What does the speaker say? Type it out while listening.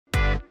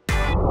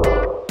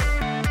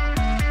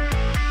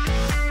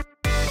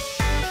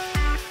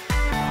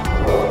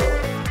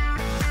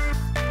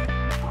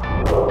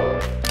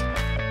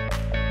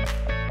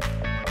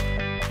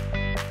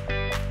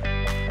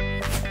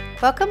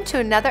Welcome to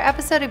another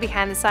episode of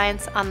Behind the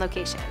Science on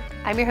Location.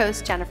 I'm your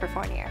host, Jennifer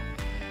Fournier.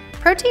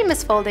 Protein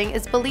misfolding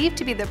is believed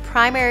to be the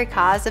primary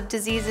cause of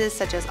diseases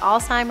such as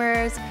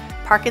Alzheimer's,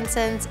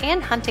 Parkinson's,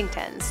 and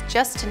Huntington's,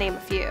 just to name a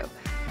few.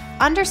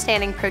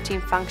 Understanding protein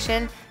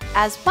function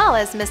as well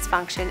as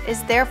misfunction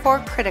is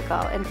therefore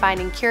critical in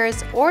finding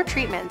cures or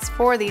treatments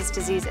for these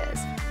diseases.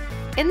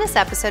 In this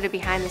episode of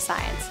Behind the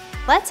Science,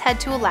 let's head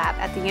to a lab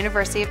at the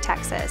University of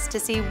Texas to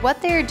see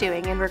what they are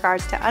doing in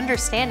regards to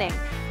understanding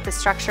the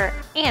structure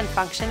and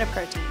function of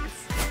proteins.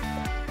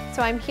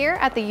 So I'm here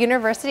at the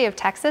University of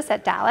Texas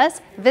at Dallas,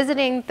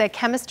 visiting the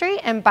Chemistry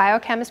and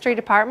Biochemistry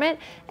Department,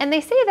 and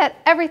they say that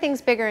everything's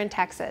bigger in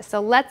Texas.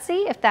 So let's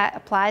see if that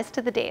applies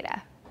to the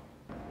data.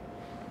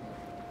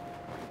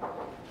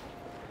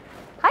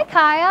 Hi,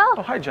 Kyle.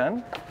 Oh, hi,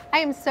 Jen. I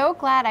am so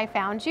glad I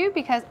found you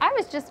because I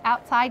was just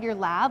outside your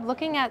lab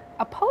looking at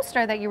a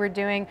poster that you were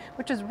doing,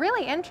 which was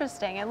really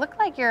interesting. It looked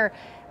like you're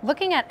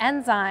looking at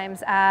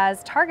enzymes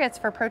as targets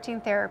for protein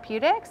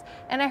therapeutics.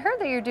 And I heard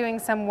that you're doing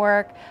some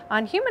work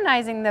on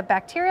humanizing the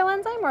bacterial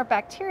enzyme or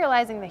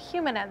bacterializing the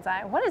human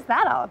enzyme. What is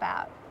that all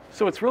about?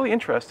 So it's really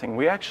interesting.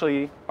 We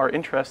actually are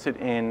interested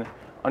in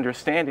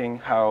understanding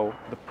how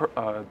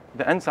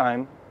the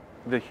enzyme,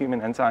 the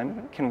human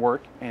enzyme, can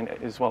work, and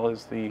as well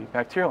as the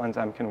bacterial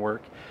enzyme can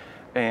work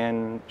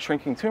and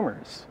shrinking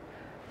tumors.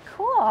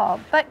 Cool,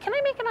 but can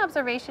I make an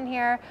observation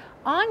here?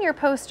 On your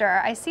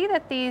poster, I see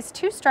that these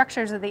two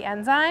structures of the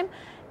enzyme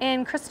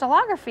in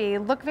crystallography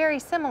look very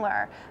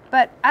similar,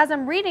 but as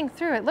I'm reading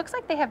through, it looks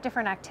like they have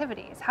different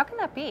activities. How can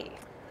that be?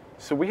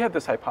 So we have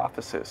this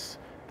hypothesis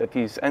that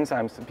these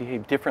enzymes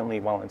behave differently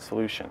while in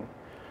solution.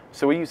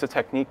 So we use a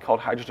technique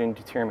called hydrogen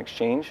deuterium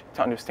exchange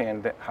to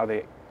understand how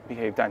they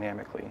behave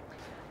dynamically.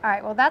 All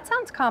right, well that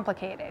sounds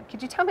complicated.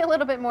 Could you tell me a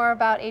little bit more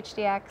about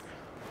HDX?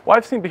 Well,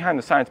 I've seen Behind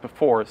the Science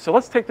before, so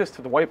let's take this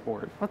to the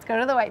whiteboard. Let's go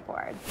to the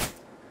whiteboard.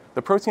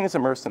 The protein is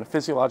immersed in a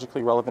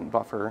physiologically relevant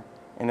buffer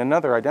and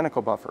another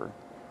identical buffer,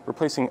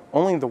 replacing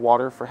only the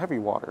water for heavy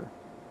water,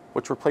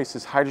 which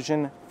replaces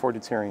hydrogen for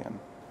deuterium.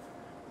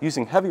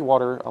 Using heavy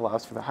water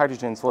allows for the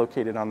hydrogens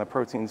located on the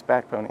protein's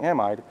backbone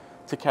amide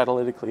to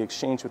catalytically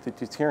exchange with the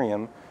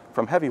deuterium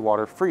from heavy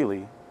water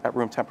freely at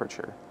room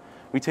temperature.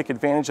 We take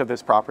advantage of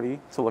this property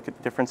to look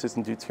at differences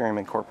in deuterium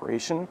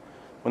incorporation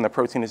when the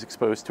protein is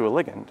exposed to a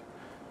ligand.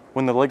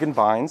 When the ligand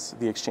binds,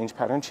 the exchange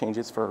pattern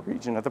changes for a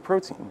region of the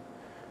protein.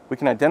 We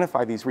can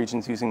identify these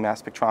regions using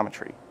mass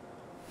spectrometry.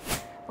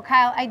 Well,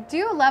 Kyle, I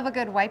do love a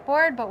good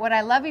whiteboard, but what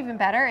I love even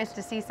better is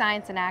to see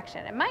science in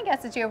action. And my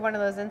guess is you have one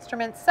of those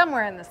instruments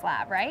somewhere in this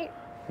lab, right?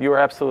 You are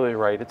absolutely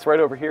right. It's right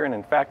over here, and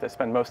in fact, I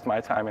spend most of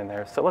my time in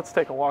there. So let's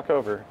take a walk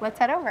over. Let's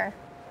head over.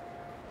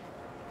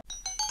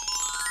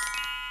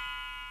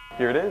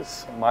 Here it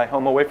is, my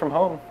home away from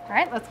home. All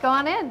right, let's go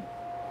on in.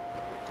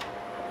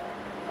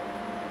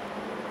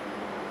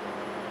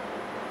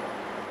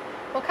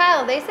 Well,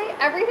 Kyle, they say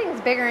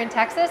everything's bigger in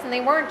Texas, and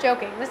they weren't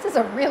joking. This is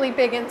a really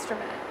big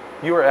instrument.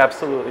 You are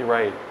absolutely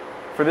right.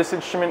 For this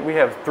instrument, we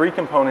have three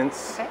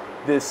components. Okay.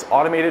 This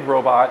automated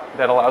robot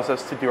that allows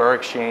us to do our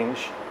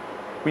exchange.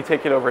 We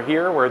take it over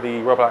here where the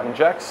robot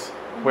injects,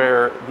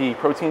 where the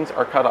proteins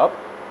are cut up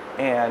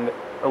and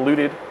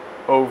eluted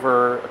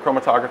over a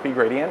chromatography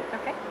gradient.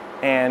 Okay.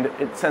 And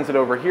it sends it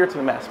over here to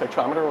the mass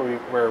spectrometer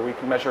where we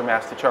can measure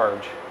mass to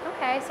charge.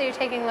 Okay, so you're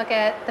taking a look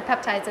at the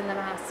peptides in the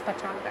mass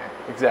spectrometer.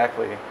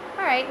 Exactly.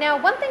 All right,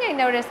 now one thing I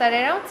noticed that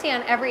I don't see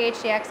on every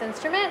HDX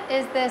instrument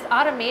is this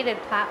automated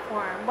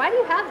platform. Why do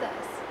you have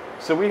this?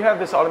 So we have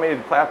this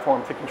automated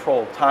platform to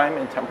control time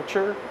and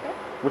temperature,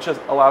 which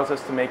allows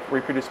us to make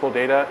reproducible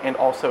data and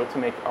also to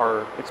make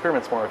our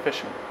experiments more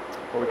efficient,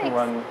 where we can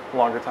run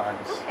longer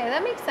times. Okay,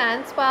 that makes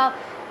sense. Well,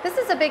 this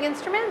is a big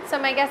instrument, so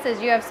my guess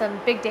is you have some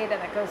big data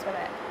that goes with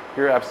it.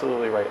 You're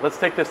absolutely right. Let's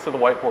take this to the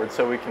whiteboard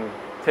so we can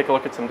take a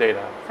look at some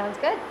data. Sounds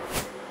good.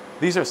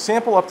 These are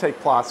sample uptake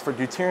plots for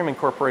deuterium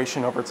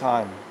incorporation over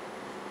time.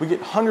 We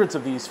get hundreds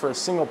of these for a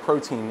single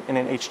protein in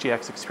an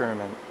HDX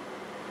experiment.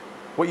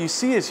 What you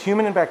see is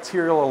human and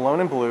bacterial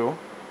alone in blue,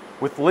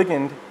 with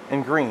ligand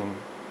in green.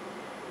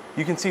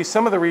 You can see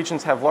some of the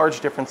regions have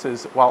large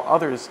differences, while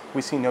others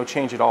we see no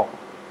change at all.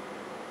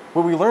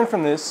 What we learned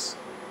from this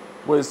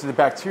was the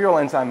bacterial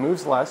enzyme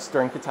moves less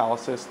during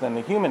catalysis than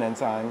the human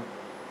enzyme,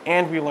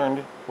 and we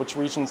learned which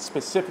regions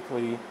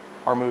specifically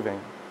are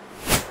moving.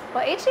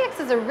 Well, HDX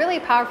is a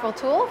really powerful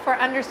tool for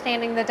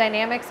understanding the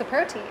dynamics of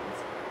proteins.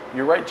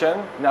 You're right,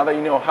 Jen. Now that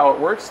you know how it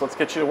works, let's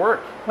get you to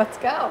work. Let's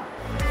go.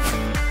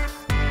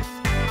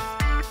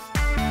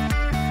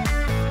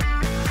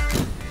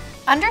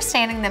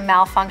 Understanding the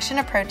malfunction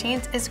of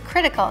proteins is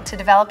critical to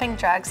developing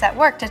drugs that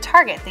work to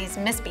target these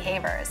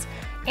misbehaviors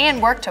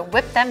and work to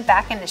whip them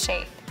back into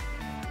shape.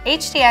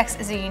 HDX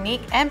is a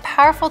unique and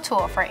powerful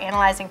tool for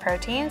analyzing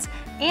proteins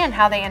and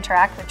how they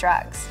interact with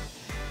drugs.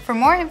 For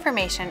more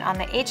information on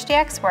the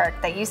HDX work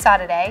that you saw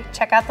today,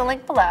 check out the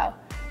link below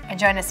and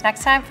join us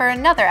next time for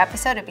another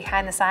episode of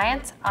Behind the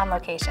Science on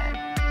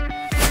Location.